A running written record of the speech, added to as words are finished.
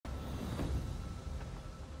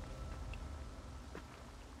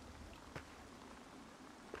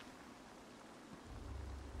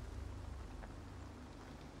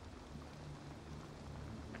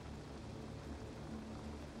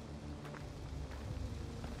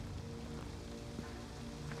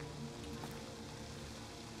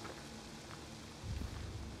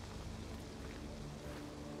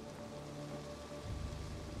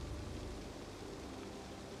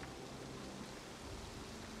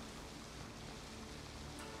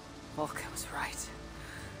Volker was right.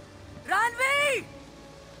 Randvi!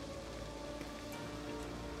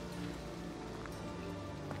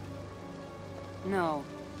 No.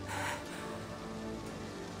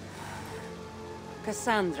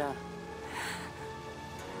 Kassandra.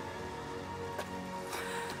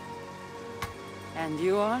 And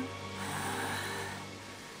you are?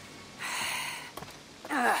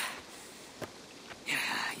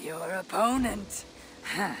 Your opponent.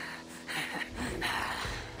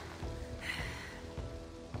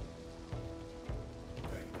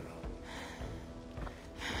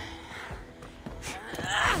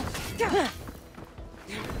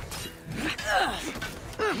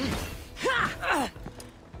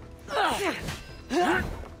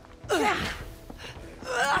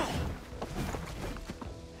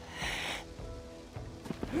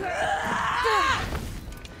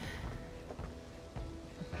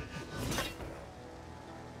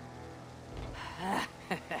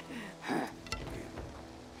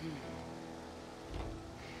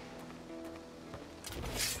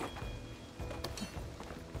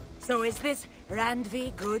 So is this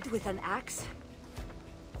Randvi good with an axe?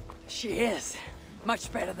 She is. Much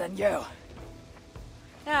better than you.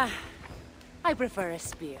 I prefer a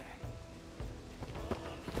spear.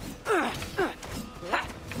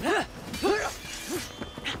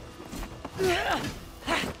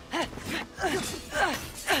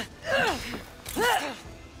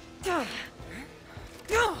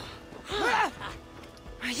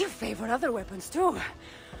 You favor other weapons too.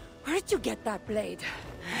 Where did you get that blade?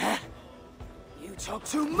 You talk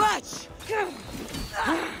too much!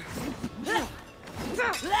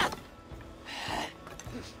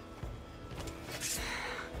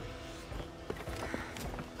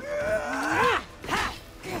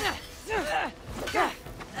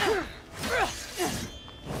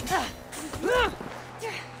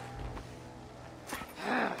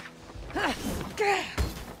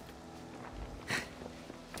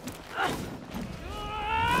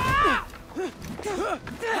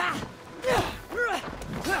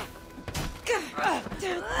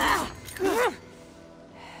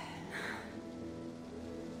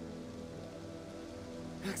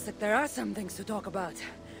 Looks like there are some things to talk about.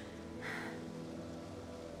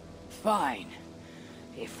 Fine.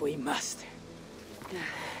 If we must.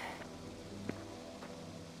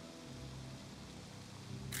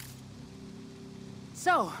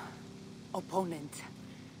 So, opponent,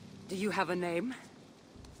 do you have a name?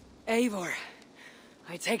 Eivor.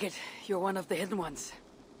 I take it you're one of the hidden ones.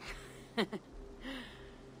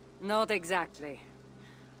 Not exactly.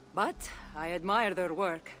 But I admire their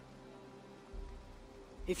work.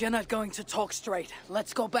 If you're not going to talk straight,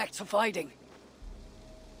 let's go back to fighting.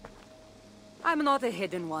 I'm not a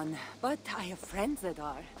hidden one, but I have friends that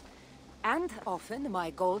are. And often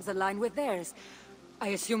my goals align with theirs. I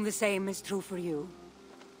assume the same is true for you.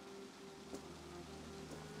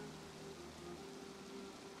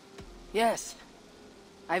 Yes.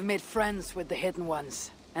 I've made friends with the Hidden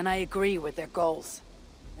Ones, and I agree with their goals.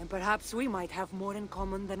 And perhaps we might have more in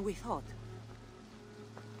common than we thought.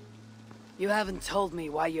 You haven't told me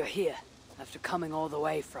why you're here, after coming all the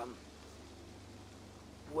way from...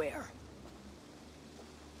 where?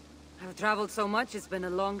 I've traveled so much, it's been a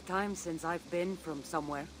long time since I've been from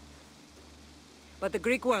somewhere. But the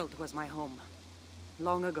Greek world was my home.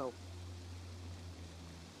 Long ago.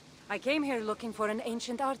 I came here looking for an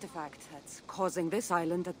ancient artifact that's causing this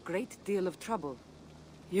island a great deal of trouble.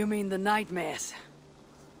 You mean the nightmares?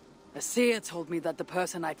 A seer told me that the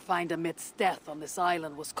person I'd find amidst death on this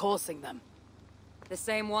island was causing them. The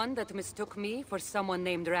same one that mistook me for someone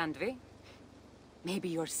named Randvi? Maybe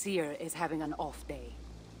your seer is having an off day.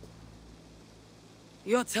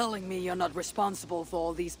 You're telling me you're not responsible for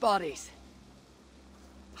all these bodies?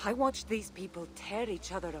 I watched these people tear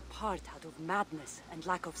each other apart out of madness and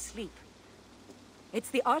lack of sleep. It's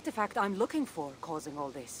the artifact I'm looking for causing all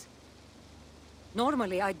this.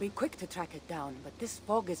 Normally I'd be quick to track it down, but this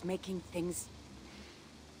fog is making things...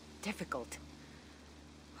 difficult.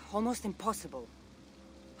 Almost impossible.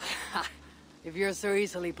 If you're so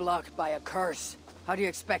easily blocked by a curse, how do you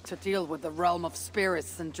expect to deal with the realm of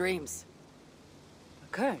spirits and dreams? A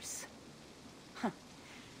curse? Huh.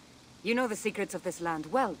 You know the secrets of this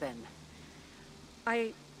land well, then.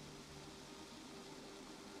 Do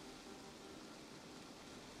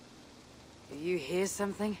you hear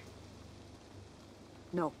something?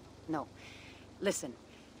 No, no. Listen.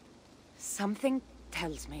 Something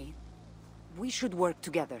tells me we should work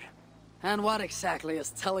together. And what exactly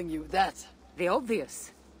is telling you that? The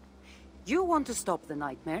obvious. You want to stop the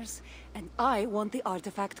nightmares, and I want the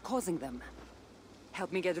artifact causing them.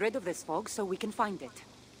 Help me get rid of this fog so we can find it.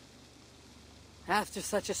 After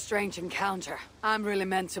such a strange encounter, I'm really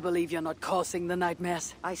meant to believe you're not causing the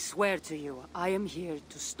nightmares. I swear to you, I am here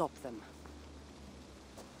to stop them.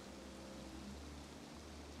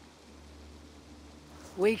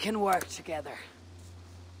 We can work together.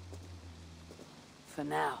 For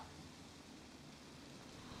now.